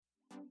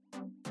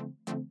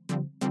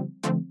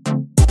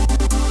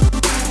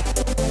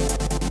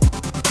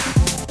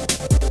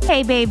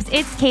Hey babes,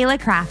 it's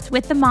Kayla Kraft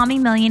with the Mommy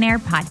Millionaire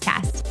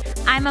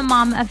podcast. I'm a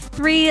mom of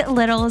 3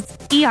 littles,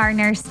 ER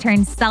nurse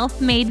turned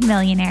self-made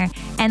millionaire,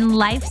 and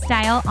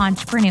lifestyle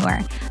entrepreneur.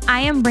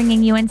 I am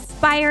bringing you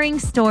inspiring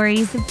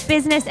stories,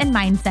 business and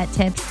mindset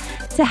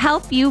tips to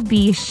help you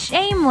be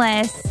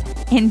shameless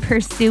in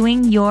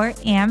pursuing your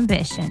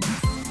ambitions.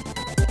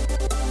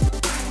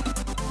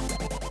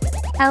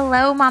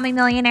 Hello, Mommy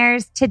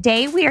Millionaires.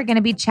 Today we are going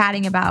to be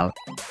chatting about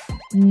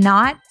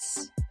not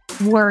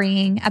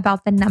worrying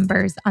about the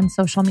numbers on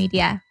social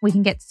media. We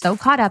can get so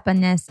caught up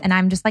in this, and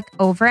I'm just like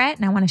over it.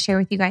 And I want to share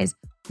with you guys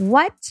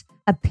what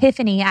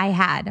epiphany I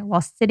had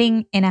while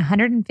sitting in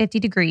 150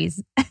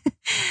 degrees,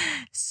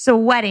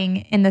 sweating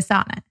in the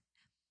sauna.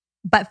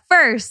 But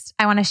first,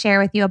 I want to share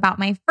with you about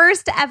my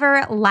first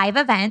ever live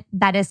event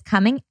that is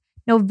coming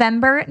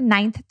November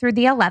 9th through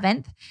the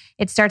 11th.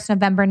 It starts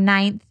November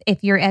 9th.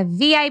 If you're a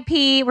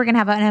VIP, we're going to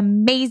have an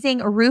amazing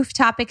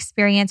rooftop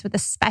experience with a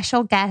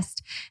special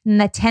guest. And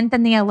the 10th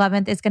and the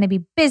 11th is going to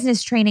be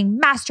business training,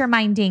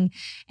 masterminding,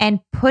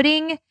 and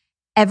putting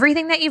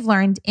everything that you've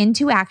learned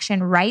into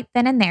action right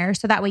then and there.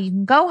 So that way you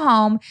can go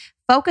home,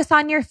 focus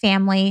on your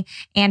family,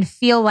 and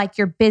feel like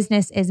your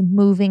business is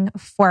moving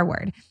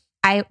forward.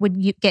 I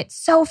would get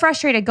so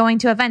frustrated going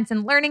to events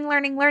and learning,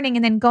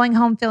 and then going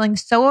home feeling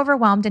so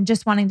overwhelmed and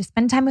just wanting to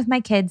spend time with my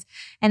kids.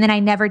 And then I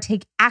never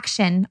take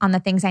action on the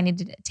things I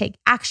needed to take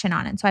action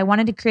on. And so I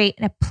wanted to create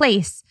a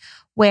place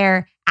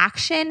where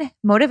action,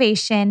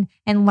 motivation,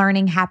 and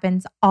learning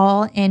happens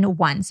all in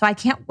one. So I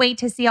can't wait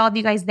to see all of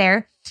you guys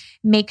there.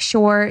 Make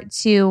sure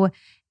to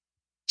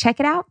check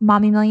it out,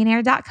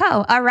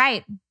 mommymillionaire.co. All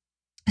right.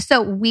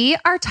 So we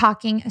are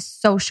talking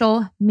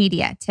social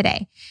media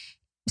today.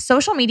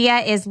 Social media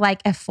is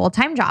like a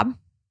full-time job.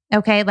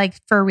 Okay. Like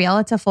for real,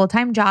 it's a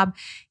full-time job,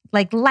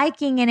 like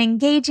liking and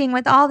engaging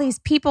with all these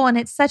people. And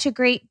it's such a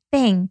great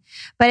thing,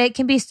 but it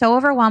can be so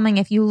overwhelming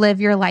if you live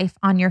your life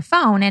on your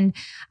phone. And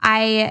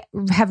I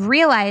have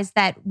realized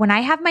that when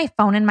I have my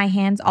phone in my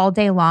hands all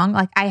day long,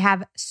 like I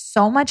have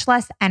so much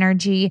less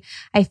energy.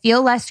 I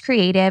feel less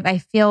creative. I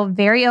feel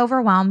very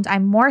overwhelmed.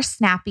 I'm more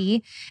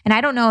snappy. And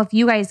I don't know if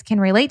you guys can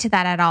relate to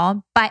that at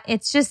all, but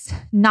it's just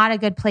not a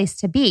good place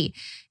to be.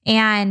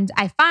 And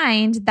I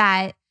find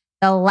that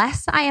the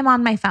less I am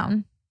on my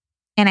phone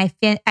and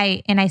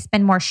I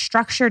spend more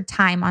structured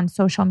time on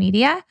social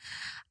media,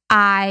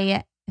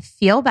 I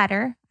feel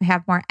better. I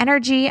have more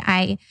energy.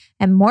 I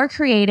am more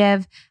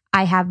creative.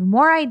 I have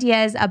more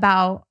ideas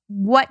about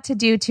what to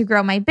do to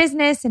grow my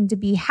business and to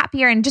be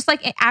happier and just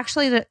like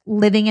actually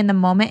living in the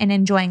moment and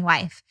enjoying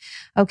life.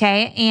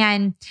 Okay.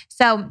 And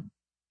so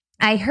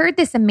I heard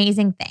this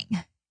amazing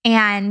thing,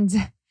 and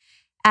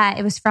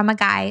it was from a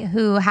guy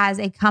who has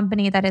a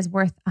company that is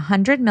worth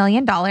 $100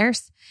 million.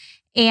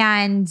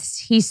 And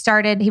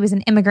he was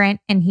an immigrant,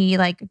 and he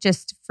like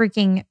just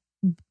freaking,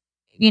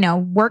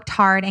 worked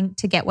hard and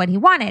to get what he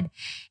wanted.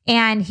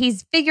 And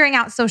he's figuring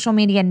out social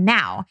media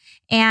now.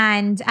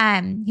 And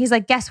he's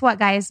like, guess what,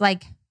 guys?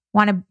 Like,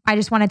 I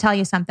just want to tell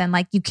you something.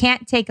 Like, you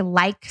can't take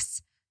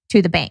likes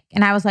to the bank.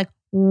 And I was like,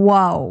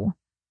 whoa,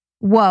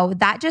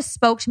 that just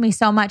spoke to me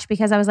so much,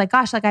 because I was like,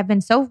 gosh, like I've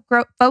been so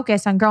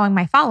focused on growing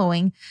my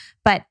following.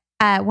 But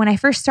when I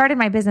first started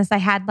my business, I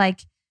had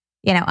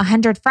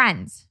 100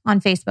 friends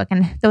on Facebook,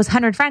 and those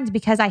 100 friends,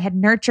 because I had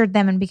nurtured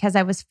them and because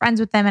I was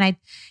friends with them and I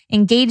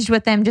engaged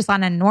with them just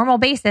on a normal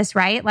basis,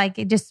 right? Like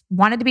I just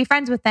wanted to be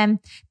friends with them.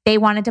 They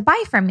wanted to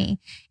buy from me.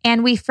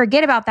 And we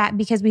forget about that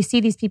because we see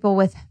these people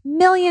with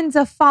millions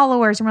of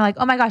followers and we're like,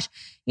 oh my gosh,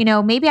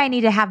 maybe I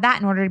need to have that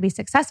in order to be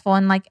successful.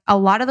 And like a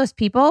lot of those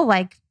people,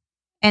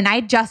 and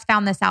I just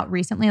found this out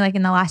recently, like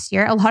in the last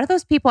year, a lot of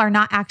those people are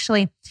not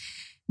actually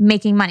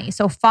making money.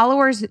 So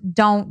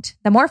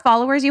the more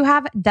followers you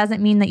have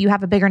doesn't mean that you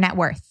have a bigger net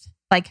worth.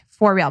 Like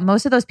for real.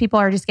 Most of those people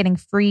are just getting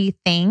free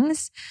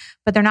things,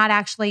 but they're not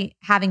actually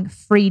having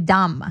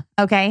freedom.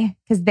 Okay.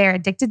 Because they're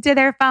addicted to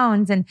their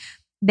phones and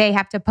they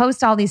have to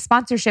post all these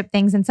sponsorship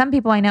things. And some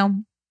people I know,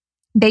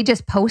 they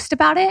just post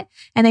about it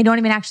and they don't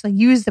even actually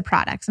use the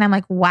products. And I'm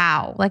like,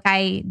 wow, like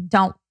I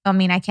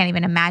can't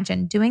even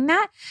imagine doing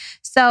that.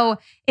 So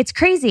it's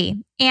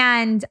crazy.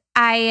 And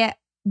I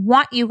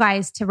want you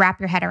guys to wrap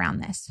your head around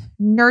this.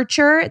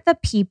 Nurture the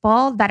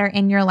people that are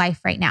in your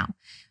life right now.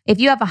 If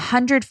you have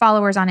 100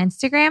 followers on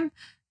Instagram,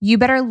 you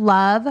better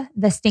love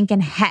the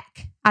stinking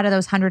heck out of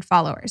those 100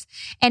 followers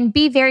and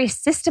be very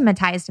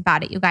systematized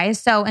about it, you guys.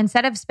 So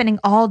instead of spending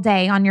all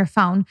day on your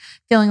phone,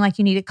 feeling like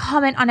you need to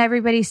comment on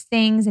everybody's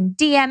things and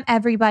DM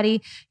everybody,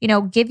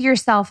 give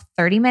yourself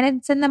 30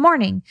 minutes in the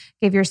morning,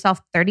 give yourself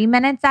 30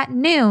 minutes at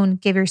noon,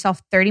 give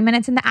yourself 30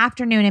 minutes in the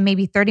afternoon, and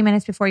maybe 30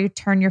 minutes before you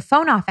turn your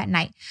phone off at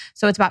night.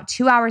 So it's about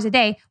 2 hours a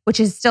day, which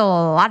is still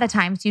a lot of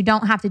time. So you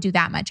don't have to do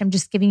that much. I'm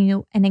just giving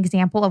you an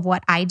example of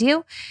what I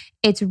do.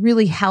 It's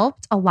really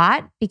helped a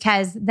lot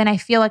because then I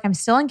feel like I'm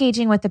still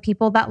engaging with the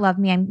people that love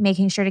me. I'm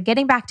making sure to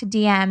getting back to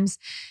DMs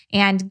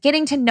and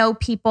getting to know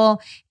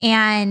people.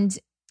 And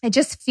It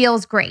just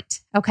feels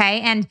great. Okay.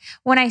 And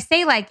when I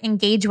say like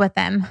engage with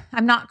them,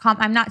 I'm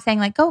not saying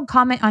like go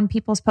comment on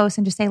people's posts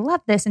and just say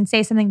love this and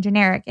say something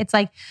generic. It's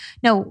like,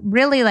 no,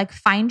 really like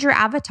find your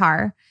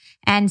avatar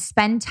and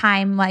spend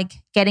time like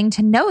getting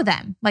to know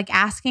them, like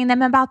asking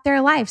them about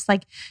their lives.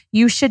 Like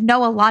you should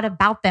know a lot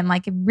about them.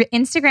 Like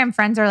Instagram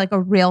friends are like a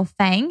real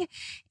thing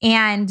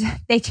and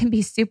they can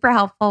be super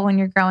helpful when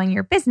you're growing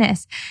your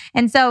business.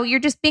 And so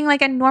you're just being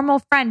like a normal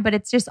friend, but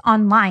it's just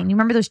online. You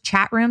remember those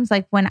chat rooms?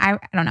 Like when I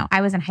don't know,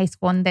 I was in high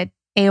school and the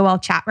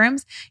AOL chat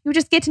rooms, you would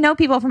just get to know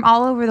people from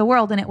all over the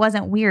world. And it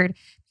wasn't weird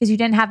because you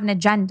didn't have an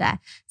agenda.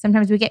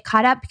 Sometimes we get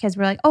caught up because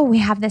we're like, oh, we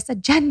have this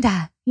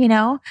agenda. You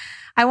know,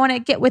 I want to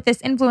get with this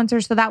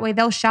influencer so that way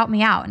they'll shout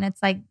me out. And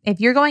it's like, if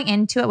you're going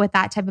into it with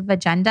that type of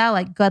agenda,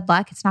 like good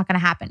luck, it's not going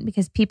to happen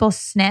because people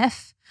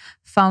sniff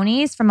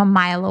phonies from a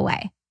mile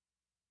away.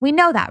 We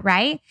know that,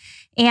 right?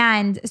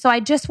 And so I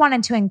just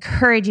wanted to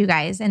encourage you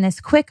guys in this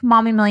quick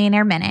Mommy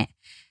Millionaire minute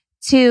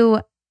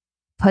to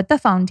put the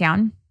phone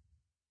down,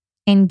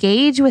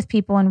 engage with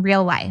people in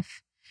real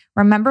life.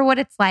 Remember what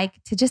it's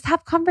like to just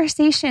have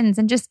conversations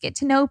and just get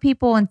to know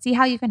people and see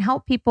how you can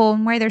help people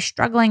and where they're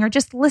struggling or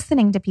just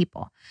listening to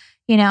people,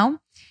 you know?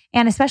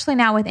 And especially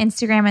now with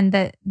Instagram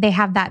and they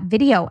have that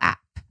video app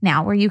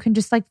now where you can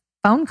just like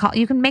phone call.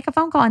 You can make a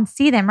phone call and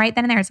see them right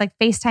then and there. It's like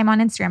FaceTime on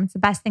Instagram. It's the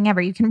best thing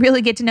ever. You can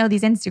really get to know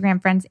these Instagram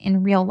friends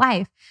in real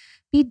life.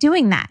 Be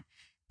doing that,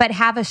 but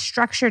have a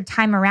structured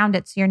time around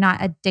it so you're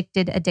not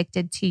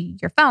addicted to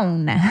your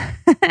phone.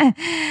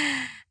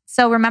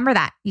 So remember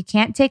that you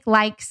can't take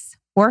likes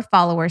or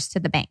followers to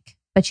the bank,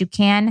 but you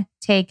can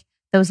take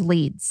those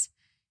leads.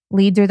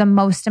 Leads are the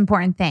most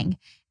important thing.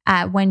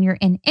 When you're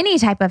in any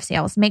type of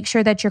sales, make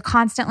sure that you're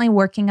constantly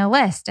working a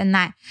list and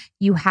that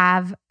you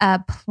have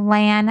a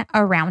plan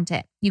around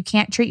it. You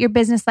can't treat your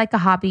business like a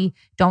hobby.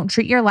 Don't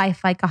treat your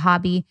life like a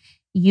hobby.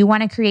 You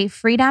want to create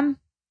freedom,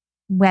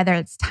 whether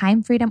it's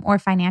time freedom or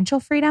financial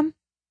freedom.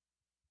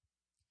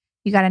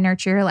 You got to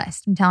nurture your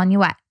list. I'm telling you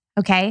what.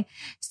 Okay.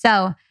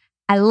 So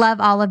I love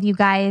all of you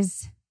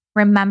guys.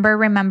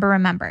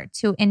 Remember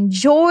to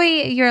enjoy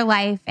your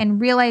life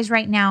and realize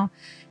right now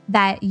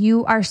that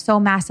you are so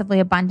massively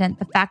abundant.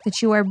 The fact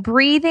that you are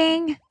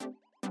breathing,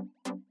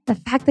 the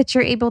fact that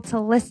you're able to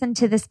listen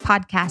to this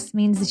podcast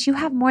means that you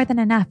have more than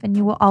enough and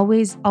you will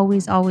always,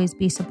 always, always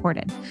be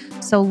supported.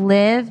 So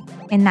live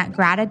in that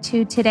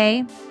gratitude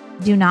today.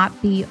 Do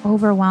not be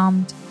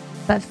overwhelmed,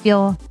 but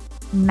feel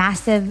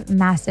massive,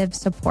 massive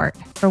support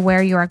for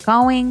where you are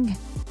going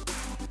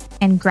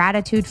and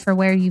gratitude for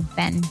where you've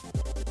been.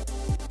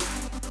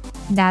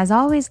 And as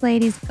always,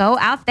 ladies, go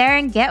out there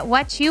and get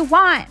what you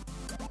want.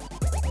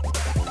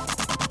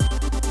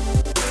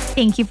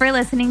 Thank you for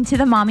listening to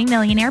the Mommy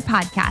Millionaire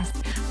podcast.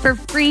 For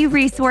free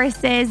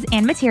resources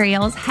and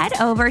materials, head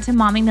over to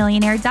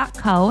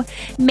mommymillionaire.co.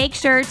 Make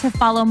sure to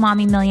follow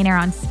Mommy Millionaire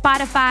on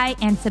Spotify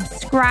and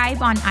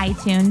subscribe on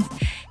iTunes.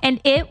 And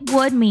it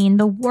would mean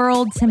the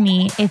world to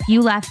me if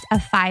you left a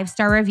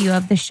 5-star review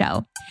of the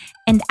show.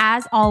 And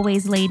as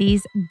always,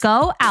 ladies,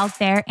 go out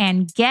there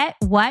and get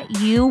what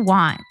you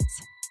want.